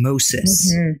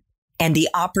osmosis and the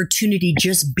opportunity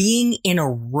just being in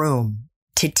a room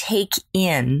to take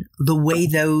in the way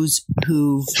those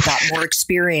who've got more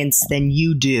experience than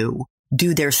you do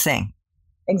their thing.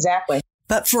 Exactly.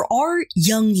 But for our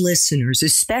young listeners,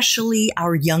 especially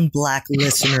our young Black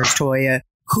listeners, Toya,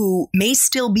 who may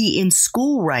still be in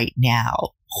school right now,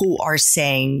 who are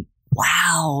saying,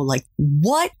 wow, like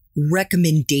what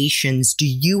recommendations do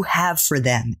you have for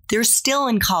them? They're still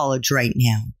in college right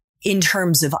now in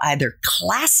terms of either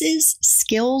classes,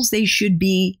 skills they should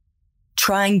be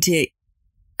trying to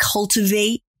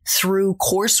cultivate through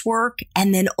coursework,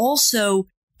 and then also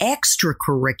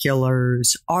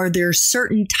extracurriculars. Are there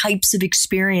certain types of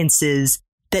experiences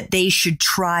that they should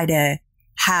try to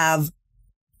have?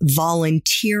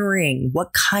 Volunteering, what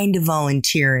kind of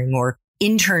volunteering, or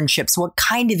internships, what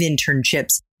kind of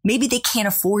internships? Maybe they can't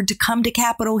afford to come to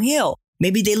Capitol Hill.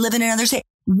 Maybe they live in another state.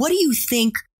 What do you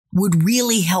think would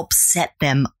really help set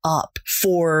them up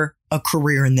for a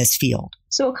career in this field?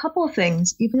 So a couple of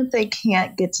things, even if they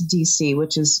can't get to DC,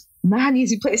 which is not an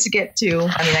easy place to get to.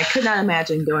 I mean, I could not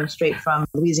imagine going straight from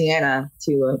Louisiana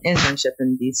to an internship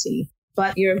in DC.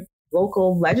 But your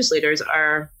local legislators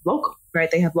are local,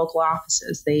 right? They have local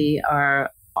offices. They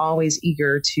are always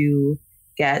eager to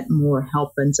get more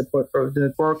help and support for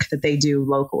the work that they do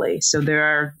locally. So there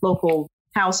are local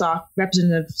House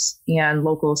representatives and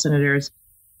local senators.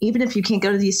 Even if you can't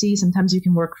go to DC, sometimes you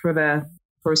can work for the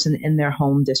person in their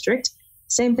home district.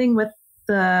 Same thing with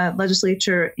the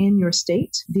legislature in your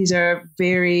state. These are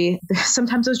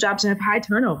sometimes those jobs have high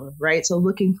turnover, right? So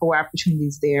looking for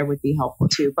opportunities there would be helpful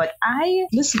too. But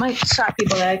this might shock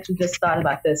people. I actually just thought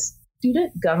about this.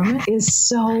 Student government is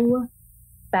so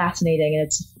fascinating. And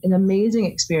it's an amazing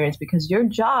experience because your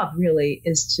job really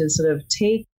is to sort of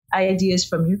take ideas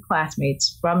from your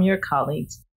classmates, from your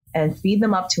colleagues, and feed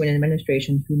them up to an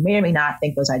administration who may or may not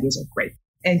think those ideas are great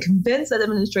and convince that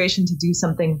administration to do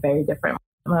something very different.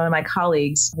 One of my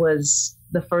colleagues was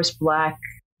the first Black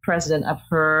president of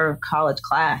her college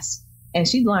class, and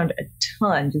she learned a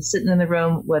ton just sitting in the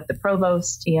room with the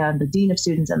provost and the dean of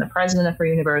students and the president of her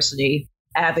university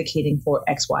advocating for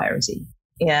X, Y, or Z.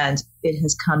 And it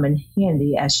has come in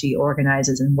handy as she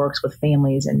organizes and works with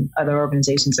families and other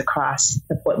organizations across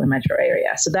the Portland metro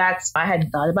area. So I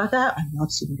hadn't thought about that. I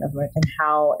love student government and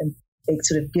how it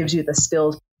sort of gives you the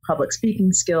skills, public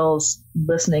speaking skills,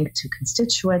 listening to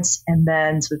constituents, and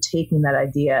then sort of taking that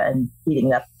idea and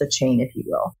feeding up the chain, if you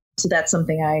will. So that's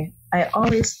something I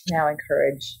always now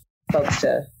encourage folks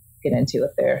to get into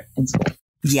if they're in school.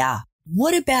 Yeah.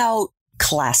 What about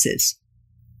classes?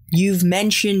 You've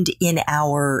mentioned in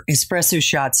our Espresso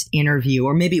Shots interview,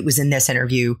 or maybe it was in this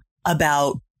interview,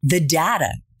 about the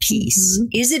data piece. Mm-hmm.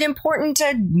 Is it important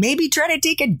to maybe try to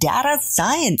take a data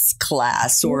science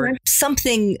class or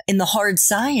something in the hard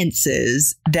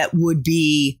sciences that would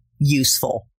be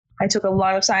useful? I took a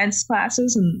lot of science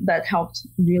classes, and that helped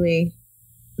really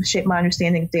shape my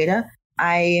understanding of data.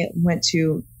 I went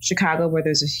to Chicago, where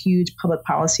there's a huge public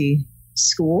policy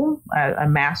school. A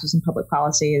master's in public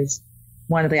policy is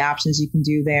one of the options you can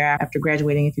do there after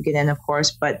graduating if you get in, of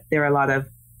course. But there are a lot of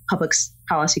public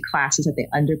policy classes at the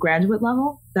undergraduate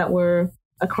level that were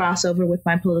a crossover with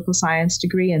my political science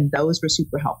degree. And those were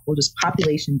super helpful, just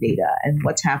population data and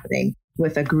what's happening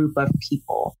with a group of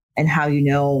people. and how you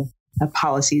know a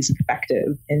policy is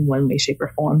effective in one way, shape,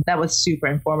 or form. That was super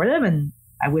informative. And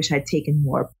I wish I'd taken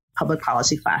more public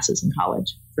policy classes in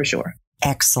college, for sure.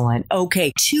 Excellent.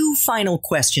 Okay, 2 final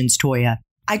questions, Toya.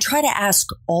 I try to ask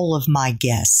all of my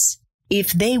guests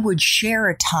if they would share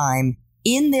a time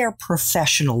in their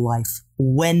professional life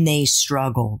when they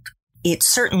struggled. It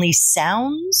certainly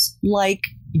sounds like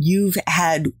you've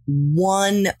had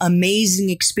one amazing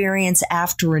experience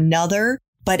after another,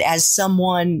 but as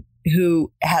someone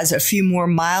who has a few more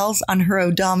miles on her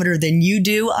odometer than you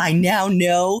do, I now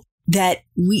know that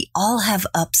we all have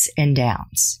ups and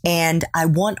downs. And I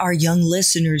want our young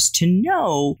listeners to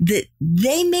know that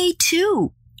they may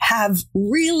too have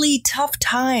really tough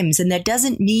times. And that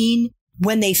doesn't mean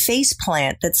when they face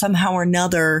plant that somehow or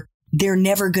another, they're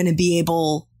never going to be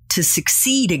able to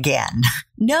succeed again.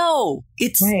 No,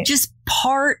 it's just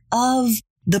part of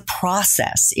the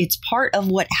process. It's part of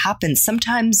what happens.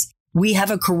 Sometimes we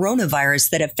have a coronavirus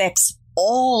that affects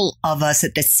all of us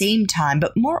at the same time,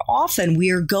 but more often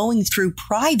we are going through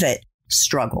private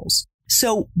struggles.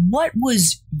 So what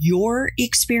was your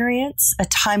experience, a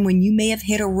time when you may have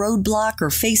hit a roadblock or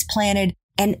face planted,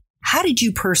 and how did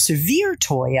you persevere,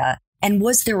 Toya? And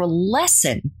was there a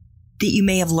lesson that you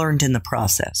may have learned in the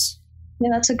process? Yeah,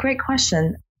 that's a great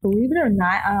question. Believe it or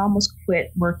not, I almost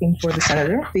quit working for the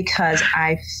senator because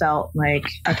I felt like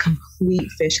a complete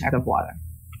fish out of water.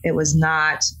 It was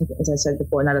not, as I said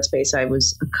before, not a space I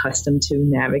was accustomed to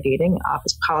navigating.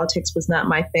 Office politics was not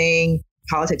my thing.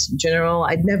 Politics in general,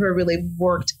 I'd never really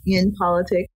worked in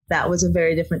politics. That was a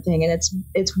very different thing. And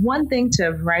it's one thing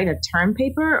to write a term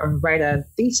paper or write a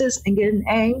thesis and get an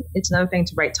A. It's another thing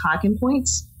to write talking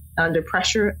points under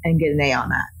pressure and get an A on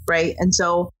that, right? And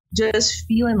so just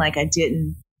feeling like I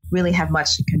didn't really have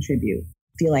much to contribute,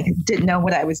 feeling like I didn't know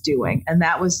what I was doing. And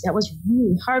that was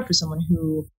really hard for someone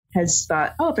who has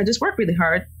thought, oh, if I just work really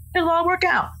hard, it'll all work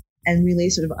out. And really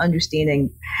sort of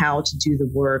understanding how to do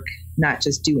the work, not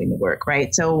just doing the work,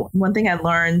 right? So one thing I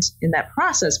learned in that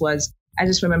process was I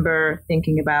just remember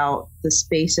thinking about the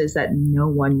spaces that no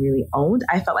one really owned.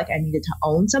 I felt like I needed to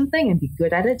own something and be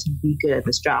good at it to be good at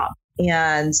this job.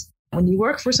 And when you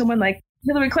work for someone like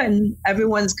Hillary Clinton,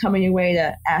 everyone's coming your way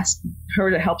to ask her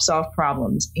to help solve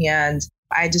problems. And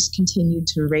I just continued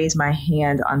to raise my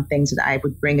hand on things that I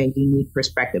would bring a unique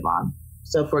perspective on.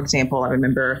 So, for example, I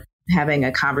remember having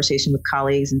a conversation with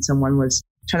colleagues and someone was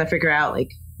trying to figure out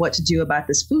like what to do about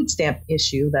this food stamp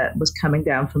issue that was coming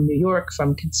down from New York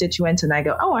from constituents. And I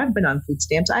go, oh, I've been on food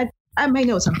stamps. I may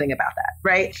know something about that,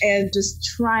 right? And just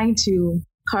trying to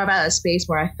carve out a space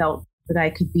where I felt that I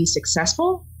could be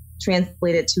successful,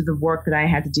 translate it to the work that I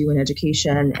had to do in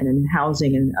education and in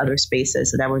housing and other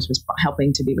spaces that I was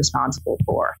helping to be responsible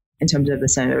for in terms of the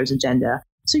senator's agenda.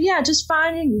 So yeah, just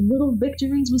finding little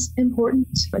victories was important,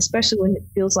 especially when it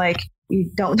feels like you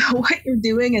don't know what you're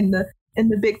doing in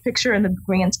the big picture and the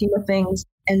grand scheme of things,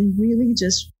 and really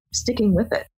just sticking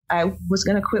with it. I was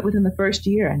going to quit within the first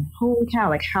year, and holy cow,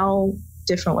 like how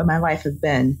different would my life have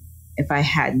been if I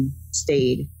hadn't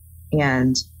stayed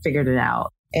and figured it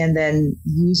out. And then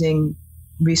using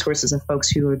resources of folks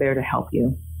who are there to help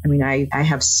you. I mean, I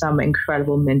have some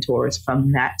incredible mentors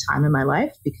from that time in my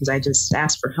life because I just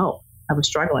asked for help. I was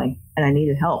struggling and I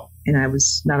needed help, and I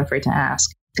was not afraid to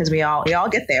ask because we all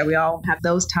get there. We all have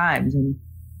those times, and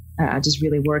just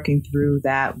really working through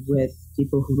that with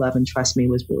people who love and trust me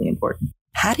was really important.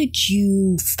 How did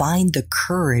you find the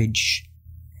courage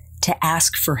to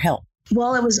ask for help?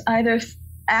 Well, it was either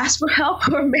ask for help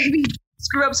or maybe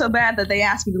screw up so bad that they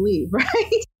asked me to leave,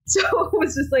 right? So it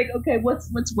was just like, okay,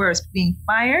 what's worse, being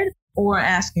fired or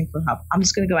asking for help? I'm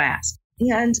just going to go ask.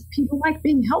 And people like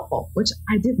being helpful, which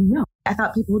I didn't know. I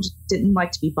thought people just didn't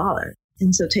like to be bothered.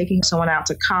 And so taking someone out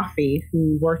to coffee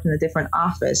who worked in a different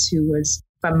office, who was,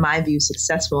 from my view,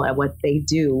 successful at what they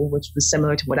do, which was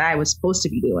similar to what I was supposed to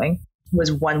be doing,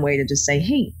 was one way to just say,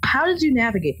 hey, how did you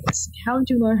navigate this? How did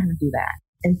you learn how to do that?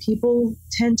 And people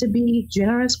tend to be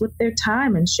generous with their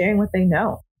time and sharing what they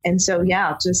know. And so,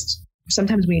 yeah, just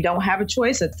sometimes when you don't have a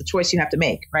choice, that's the choice you have to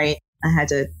make, right? I had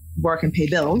to work and pay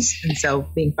bills. And so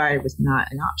being fired was not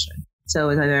an option. So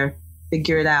it was either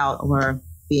figure it out or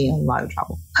be in a lot of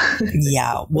trouble.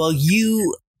 Yeah. Well,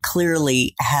 you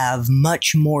clearly have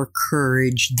much more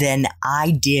courage than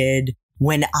I did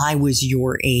when I was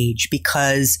your age,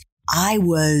 because I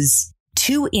was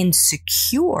too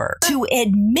insecure to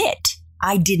admit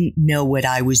I didn't know what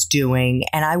I was doing.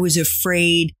 And I was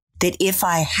afraid that if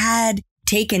I had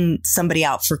taken somebody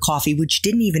out for coffee, which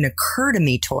didn't even occur to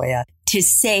me, Toya, to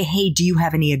say, hey, do you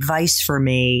have any advice for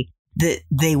me? That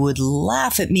they would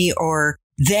laugh at me or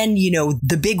then,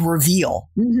 the big reveal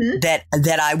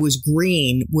that I was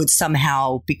green would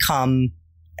somehow become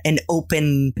an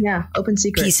open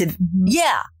secret piece of,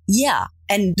 yeah.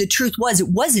 And the truth was, it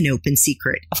was an open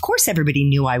secret. Of course, everybody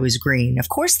knew I was green. Of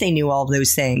course, they knew all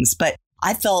those things. But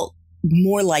I felt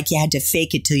more like you had to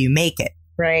fake it till you make it.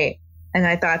 Right. And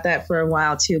I thought that for a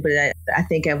while, too. But I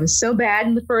think I was so bad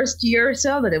in the first year or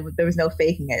so that there was no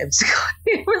faking it.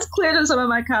 It was clear to some of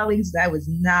my colleagues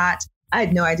that I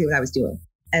had no idea what I was doing.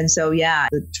 And so,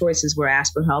 the choices were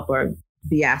ask for help or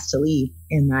be asked to leave.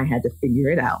 And I had to figure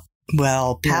it out.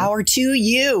 Well, power to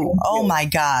you. Oh, my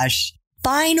gosh.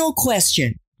 Final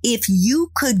question. If you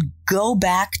could go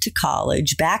back to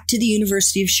college, back to the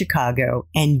University of Chicago,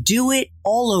 and do it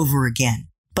all over again,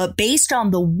 but based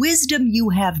on the wisdom you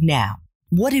have now,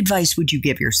 what advice would you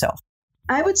give yourself?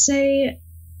 I would say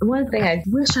one thing I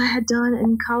wish I had done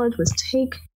in college was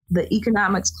take the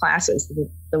economics classes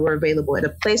that were available at a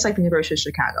place like the University of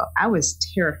Chicago. I was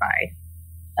terrified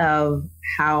of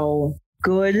how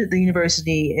good the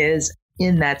university is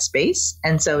in that space.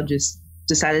 And so just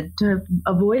decided to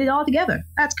avoid it altogether.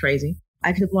 That's crazy.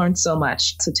 I could have learned so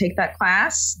much. So take that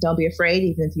class. Don't be afraid,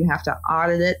 even if you have to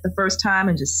audit it the first time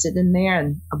and just sit in there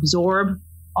and absorb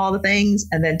all the things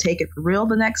and then take it for real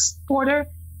the next quarter.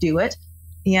 Do it.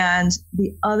 And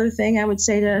the other thing I would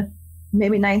say to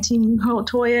maybe 19-year-old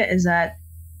Toya is that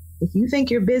if you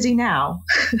think you're busy now,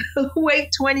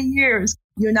 wait 20 years.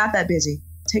 You're not that busy.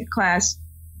 Take a class,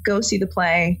 go see the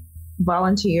play,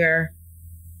 volunteer,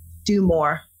 do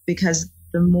more, because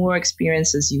the more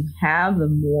experiences you have, the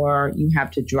more you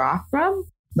have to draw from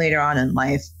later on in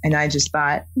life. And I just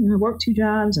thought, I work 2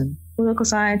 jobs and political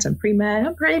science and pre-med.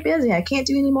 I'm pretty busy. I can't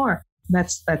do any more.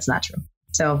 That's not true.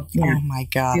 So, oh my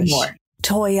gosh. Do more.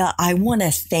 Toya, I want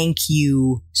to thank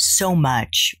you so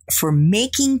much for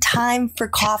making time for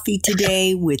coffee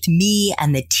today with me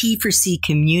and the T4C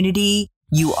community.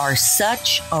 You are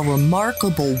such a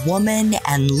remarkable woman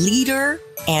and leader,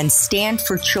 and Stand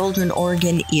for Children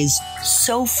Oregon is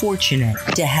so fortunate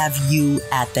to have you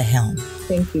at the helm.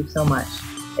 Thank you so much.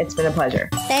 It's been a pleasure.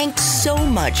 Thanks so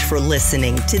much for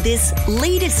listening to this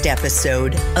latest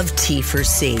episode of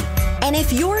T4C. And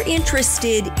if you're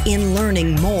interested in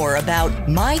learning more about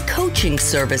my coaching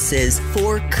services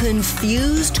for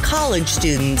confused college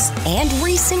students and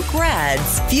recent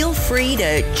grads, feel free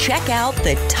to check out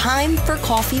the Time for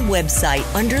Coffee website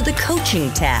under the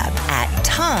coaching tab at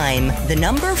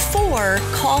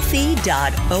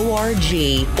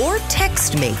time4coffee.org or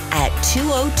text me at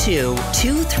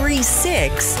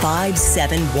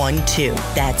 202-236-5712.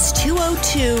 That's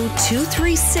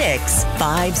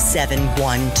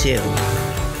 202-236-5712.